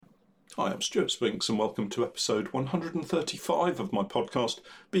Hi, I'm Stuart Spinks and welcome to episode 135 of my podcast,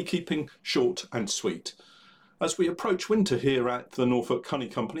 Beekeeping Short and Sweet. As we approach winter here at the Norfolk Honey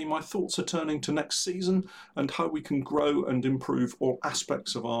Company, my thoughts are turning to next season and how we can grow and improve all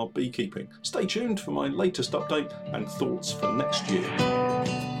aspects of our beekeeping. Stay tuned for my latest update and thoughts for next year.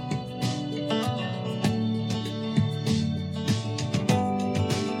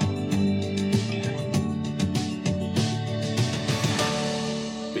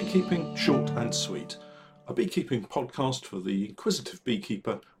 Beekeeping Short and Sweet, a beekeeping podcast for the inquisitive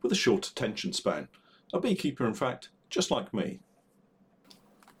beekeeper with a short attention span. A beekeeper, in fact, just like me.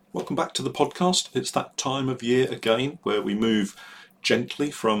 Welcome back to the podcast. It's that time of year again where we move gently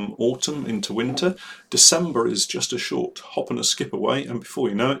from autumn into winter. December is just a short hop and a skip away, and before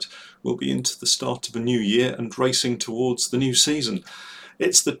you know it, we'll be into the start of a new year and racing towards the new season.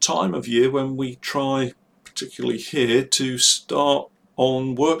 It's the time of year when we try, particularly here, to start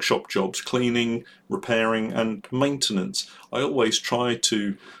on workshop jobs, cleaning, repairing and maintenance. I always try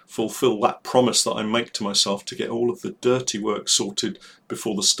to fulfill that promise that I make to myself to get all of the dirty work sorted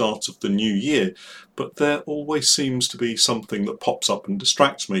before the start of the new year, but there always seems to be something that pops up and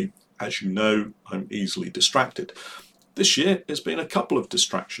distracts me. As you know, I'm easily distracted. This year it's been a couple of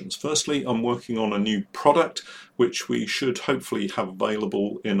distractions. Firstly, I'm working on a new product which we should hopefully have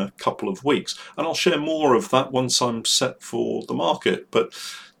available in a couple of weeks, and I'll share more of that once I'm set for the market. But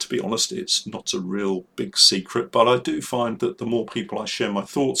to be honest, it's not a real big secret, but I do find that the more people I share my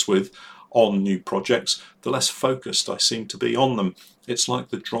thoughts with on new projects, the less focused I seem to be on them. It's like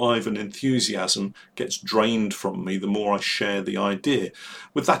the drive and enthusiasm gets drained from me the more I share the idea.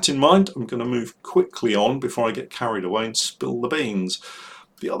 With that in mind, I'm going to move quickly on before I get carried away and spill the beans.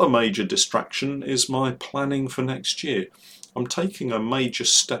 The other major distraction is my planning for next year. I'm taking a major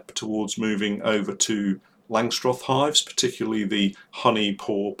step towards moving over to Langstroth hives, particularly the honey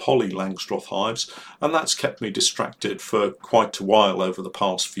pour poly Langstroth hives, and that's kept me distracted for quite a while over the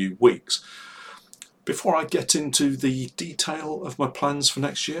past few weeks. Before I get into the detail of my plans for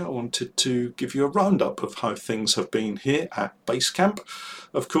next year, I wanted to give you a roundup of how things have been here at base camp.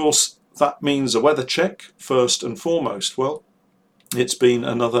 Of course, that means a weather check first and foremost. Well, it's been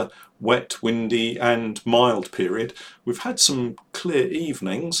another wet, windy and mild period. We've had some clear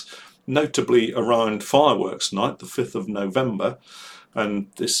evenings, notably around fireworks night, the 5th of November, and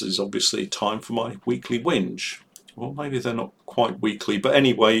this is obviously time for my weekly whinge. Well, maybe they're not quite weekly, but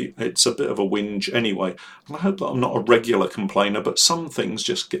anyway, it's a bit of a whinge anyway. And I hope that I'm not a regular complainer, but some things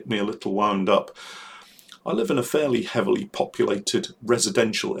just get me a little wound up. I live in a fairly heavily populated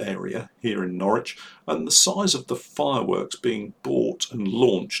residential area here in Norwich, and the size of the fireworks being bought and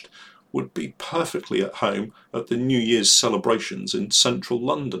launched would be perfectly at home at the New Year's celebrations in central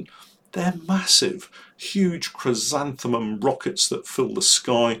London. They're massive, huge chrysanthemum rockets that fill the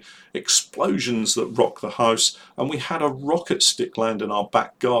sky, explosions that rock the house, and we had a rocket stick land in our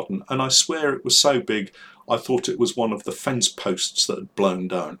back garden, and I swear it was so big I thought it was one of the fence posts that had blown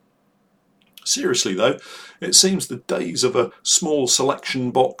down. Seriously though, it seems the days of a small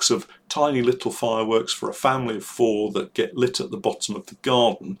selection box of tiny little fireworks for a family of 4 that get lit at the bottom of the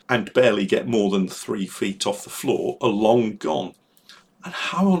garden and barely get more than 3 feet off the floor are long gone. And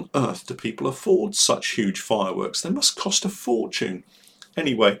how on earth do people afford such huge fireworks? They must cost a fortune.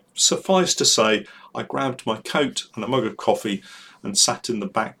 Anyway, suffice to say, I grabbed my coat and a mug of coffee and sat in the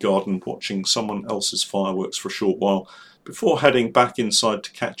back garden watching someone else's fireworks for a short while before heading back inside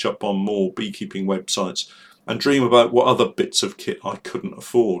to catch up on more beekeeping websites and dream about what other bits of kit I couldn't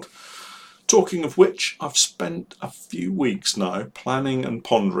afford. Talking of which, I've spent a few weeks now planning and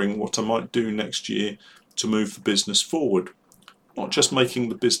pondering what I might do next year to move the business forward. Not just making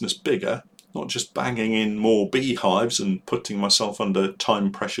the business bigger, not just banging in more beehives and putting myself under time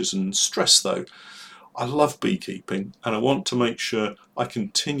pressures and stress though. I love beekeeping and I want to make sure I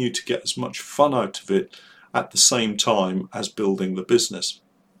continue to get as much fun out of it at the same time as building the business.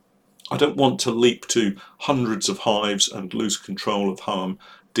 I don't want to leap to hundreds of hives and lose control of how I'm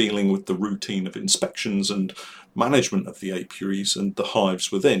dealing with the routine of inspections and management of the apiaries and the hives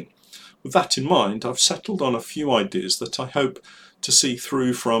within. With that in mind, I've settled on a few ideas that I hope to see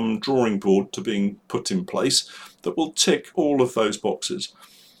through from drawing board to being put in place that will tick all of those boxes.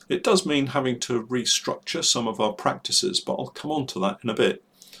 It does mean having to restructure some of our practices, but I'll come on to that in a bit.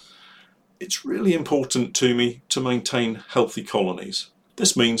 It's really important to me to maintain healthy colonies.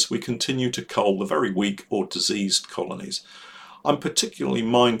 This means we continue to cull the very weak or diseased colonies. I'm particularly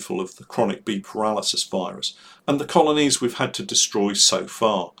mindful of the chronic bee paralysis virus and the colonies we've had to destroy so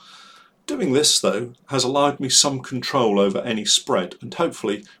far. Doing this, though, has allowed me some control over any spread and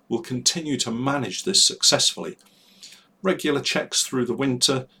hopefully will continue to manage this successfully. Regular checks through the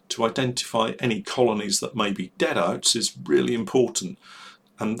winter to identify any colonies that may be dead outs is really important,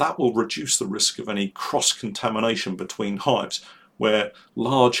 and that will reduce the risk of any cross-contamination between hives, where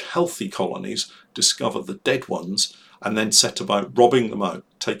large healthy colonies discover the dead ones and then set about robbing them out,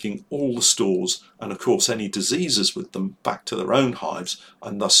 taking all the stores and of course any diseases with them back to their own hives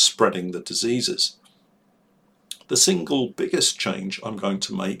and thus spreading the diseases. The single biggest change I'm going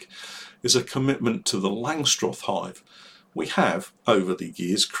to make is a commitment to the Langstroth hive. We have, over the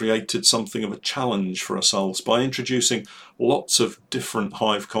years, created something of a challenge for ourselves by introducing lots of different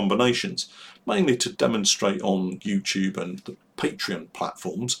hive combinations, mainly to demonstrate on YouTube and the Patreon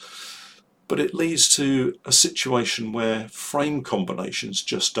platforms, but it leads to a situation where frame combinations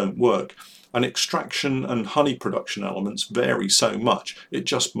just don't work, and extraction and honey production elements vary so much it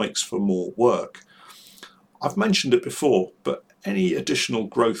just makes for more work. I've mentioned it before, but any additional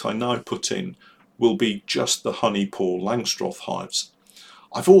growth I now put in will be just the Honeypore Langstroth hives.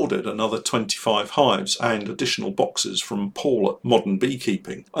 I've ordered another 25 hives and additional boxes from Paul at Modern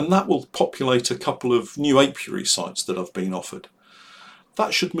Beekeeping, and that will populate a couple of new apiary sites that I've been offered.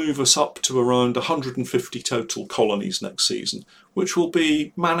 That should move us up to around 150 total colonies next season, which will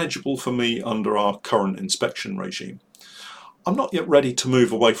be manageable for me under our current inspection regime. I'm not yet ready to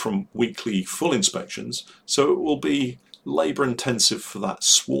move away from weekly full inspections, so it will be labour intensive for that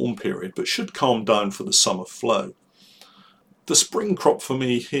swarm period, but should calm down for the summer flow. The spring crop for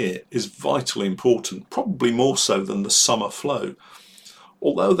me here is vitally important, probably more so than the summer flow.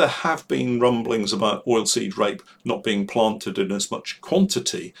 Although there have been rumblings about oilseed rape not being planted in as much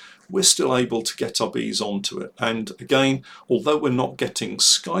quantity, we're still able to get our bees onto it. And again, although we're not getting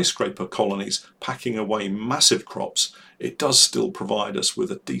skyscraper colonies packing away massive crops, it does still provide us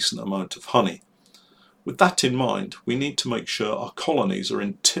with a decent amount of honey. With that in mind, we need to make sure our colonies are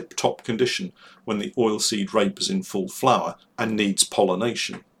in tip-top condition when the oilseed rape is in full flower and needs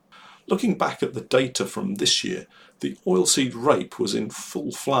pollination. Looking back at the data from this year, the oilseed rape was in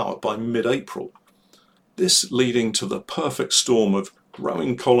full flower by mid-April. This leading to the perfect storm of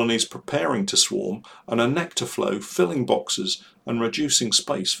growing colonies preparing to swarm and a nectar flow filling boxes and reducing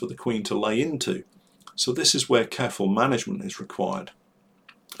space for the queen to lay into. So this is where careful management is required.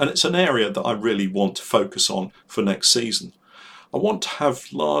 And it's an area that I really want to focus on for next season. I want to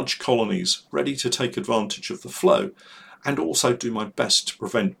have large colonies ready to take advantage of the flow and also do my best to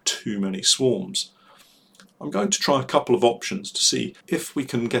prevent too many swarms. I'm going to try a couple of options to see if we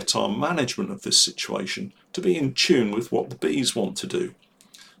can get our management of this situation to be in tune with what the bees want to do.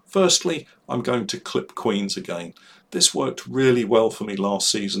 Firstly, I'm going to clip queens again. This worked really well for me last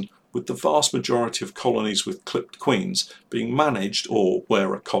season, with the vast majority of colonies with clipped queens being managed, or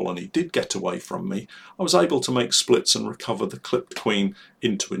where a colony did get away from me, I was able to make splits and recover the clipped queen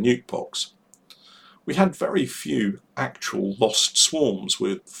into a nuke box. We had very few actual lost swarms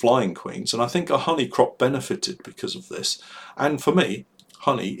with flying queens, and I think our honey crop benefited because of this. And for me,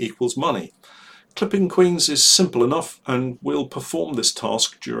 honey equals money. Clipping queens is simple enough, and we'll perform this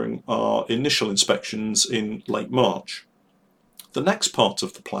task during our initial inspections in late March. The next part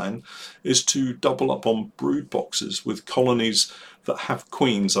of the plan is to double up on brood boxes with colonies that have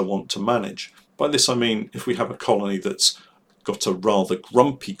queens I want to manage. By this I mean if we have a colony that's got a rather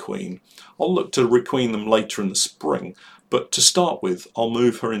grumpy queen, I'll look to requeen them later in the spring, but to start with I'll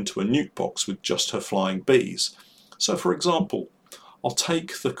move her into a nuke box with just her flying bees. So for example, I'll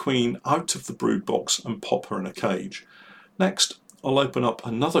take the queen out of the brood box and pop her in a cage. Next, I'll open up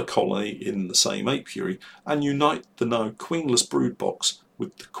another colony in the same apiary and unite the now queenless brood box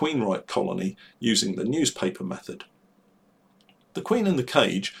with the queen-right colony using the newspaper method. The queen in the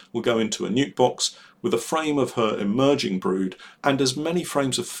cage will go into a nuke box with a frame of her emerging brood and as many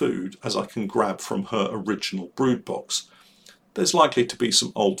frames of food as I can grab from her original brood box. There's likely to be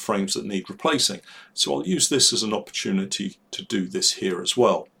some old frames that need replacing, so I'll use this as an opportunity to do this here as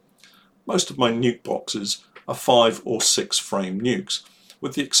well. Most of my nuke boxes are 5 or 6 frame nukes,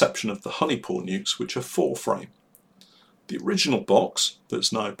 with the exception of the Honeypore nukes, which are 4 frame. The original box,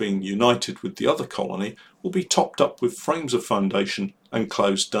 that's now being united with the other colony, will be topped up with frames of foundation and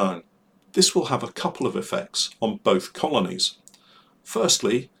closed down. This will have a couple of effects on both colonies.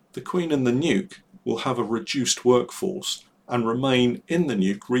 Firstly, the queen in the nuke will have a reduced workforce and remain in the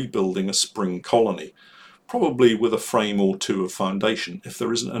nuke rebuilding a spring colony, probably with a frame or 2 of foundation if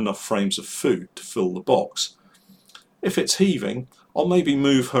there isn't enough frames of food to fill the box. If it's heaving, I'll maybe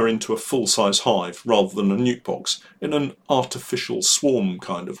move her into a full-size hive rather than a nuke box in an artificial swarm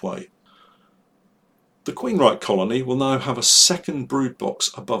kind of way. The queen-right colony will now have a second brood box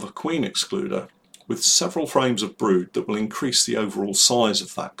above a queen excluder with several frames of brood that will increase the overall size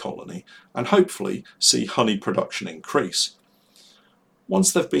of that colony and hopefully see honey production increase.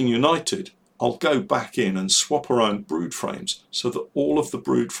 Once they've been united, I'll go back in and swap around brood frames so that all of the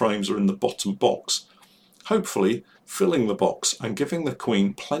brood frames are in the bottom box, hopefully filling the box and giving the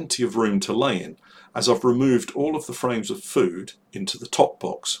queen plenty of room to lay in, as I've removed all of the frames of food into the top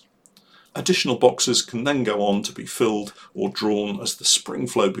box. Additional boxes can then go on to be filled or drawn as the spring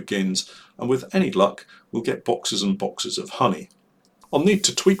flow begins, and with any luck we'll get boxes and boxes of honey. I'll need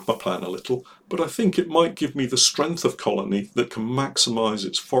to tweak my plan a little, but I think it might give me the strength of colony that can maximise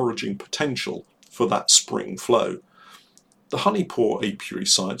its foraging potential for that spring flow. The honey pour apiary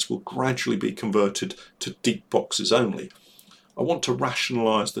sites will gradually be converted to deep boxes only. I want to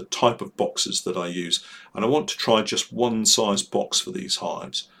rationalise the type of boxes that I use, and I want to try just one size box for these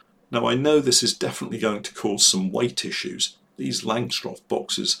hives. Now I know this is definitely going to cause some weight issues. These Langstroth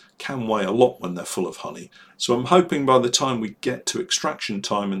boxes can weigh a lot when they're full of honey, so I'm hoping by the time we get to extraction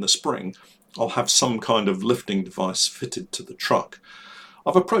time in the spring, I'll have some kind of lifting device fitted to the truck.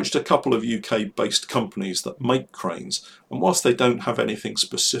 I've approached a couple of UK-based companies that make cranes, and whilst they don't have anything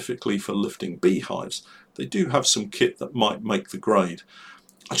specifically for lifting beehives, they do have some kit that might make the grade.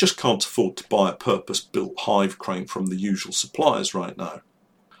 I just can't afford to buy a purpose-built hive crane from the usual suppliers right now.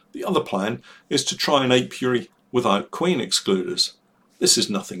 The other plan is to try an apiary without queen excluders. This is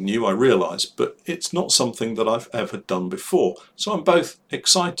nothing new, I realise, but it's not something that I've ever done before, so I'm both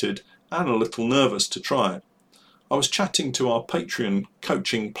excited and a little nervous to try it. I was chatting to our Patreon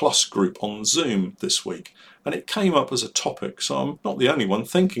Coaching Plus group on Zoom this week, and it came up as a topic, so I'm not the only one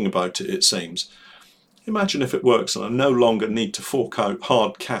thinking about it, it seems. Imagine if it works and I no longer need to fork out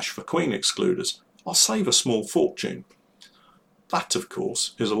hard cash for queen excluders. I'll save a small fortune. That, of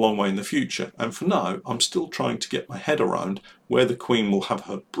course, is a long way in the future, and for now I'm still trying to get my head around where the queen will have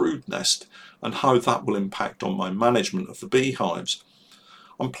her brood nest and how that will impact on my management of the beehives.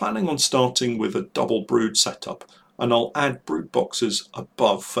 I'm planning on starting with a double brood setup, and I'll add brood boxes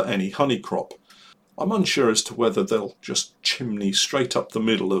above for any honey crop. I'm unsure as to whether they'll just chimney straight up the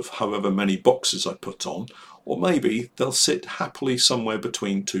middle of however many boxes I put on, or maybe they'll sit happily somewhere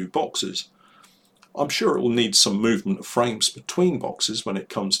between two boxes. I'm sure it will need some movement of frames between boxes when it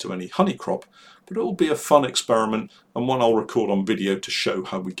comes to any honey crop, but it will be a fun experiment and one I'll record on video to show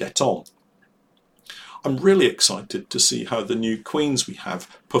how we get on. I'm really excited to see how the new queens we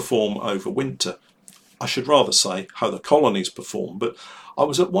have perform over winter. I should rather say how the colonies perform, but I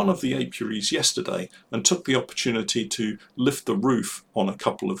was at one of the apiaries yesterday and took the opportunity to lift the roof on a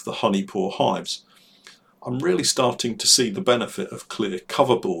couple of the honey pour hives. I'm really starting to see the benefit of clear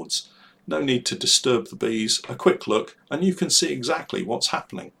cover boards. No need to disturb the bees, a quick look and you can see exactly what's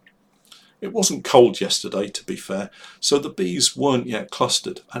happening. It wasn't cold yesterday, to be fair, so the bees weren't yet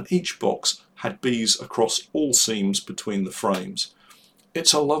clustered, and each box had bees across all seams between the frames.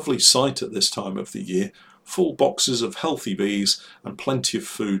 It's a lovely sight at this time of the year, full boxes of healthy bees and plenty of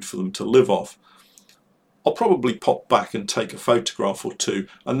food for them to live off. I'll probably pop back and take a photograph or two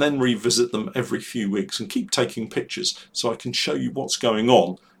and then revisit them every few weeks and keep taking pictures so I can show you what's going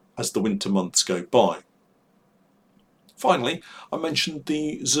on as the winter months go by. Finally, I mentioned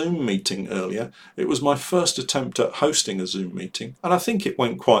the Zoom meeting earlier. It was my first attempt at hosting a Zoom meeting, and I think it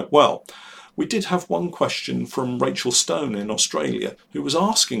went quite well. We did have one question from Rachel Stone in Australia, who was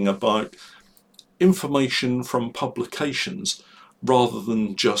asking about information from publications rather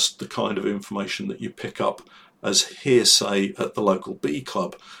than just the kind of information that you pick up as hearsay at the local bee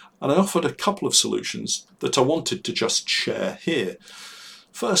club. And I offered a couple of solutions that I wanted to just share here.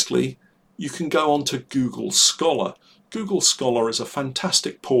 Firstly, you can go on to Google Scholar. Google Scholar is a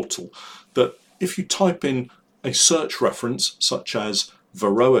fantastic portal that if you type in a search reference such as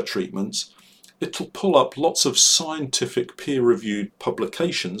Varroa treatments, it'll pull up lots of scientific peer-reviewed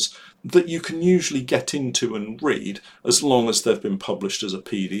publications that you can usually get into and read as long as they've been published as a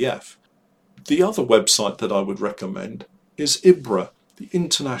PDF. The other website that I would recommend is IBRA, the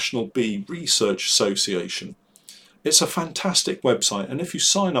International Bee Research Association. It's a fantastic website, and if you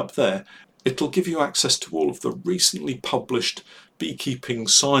sign up there, it'll give you access to all of the recently published beekeeping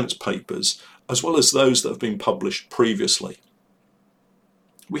science papers, as well as those that have been published previously.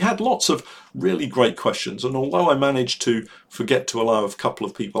 We had lots of really great questions, and although I managed to forget to allow a couple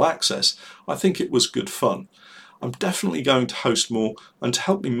of people access, I think it was good fun. I'm definitely going to host more, and to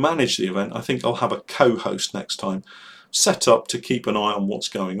help me manage the event, I think I'll have a co-host next time, set up to keep an eye on what's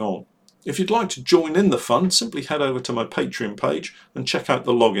going on. If you'd like to join in the fun, simply head over to my Patreon page and check out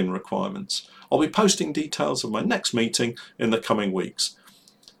the login requirements. I'll be posting details of my next meeting in the coming weeks.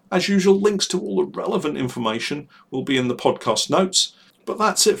 As usual, links to all the relevant information will be in the podcast notes. But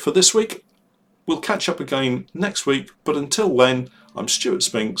that's it for this week. We'll catch up again next week, but until then, I'm Stuart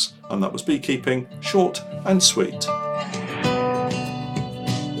Spinks, and that was Beekeeping Short and Sweet.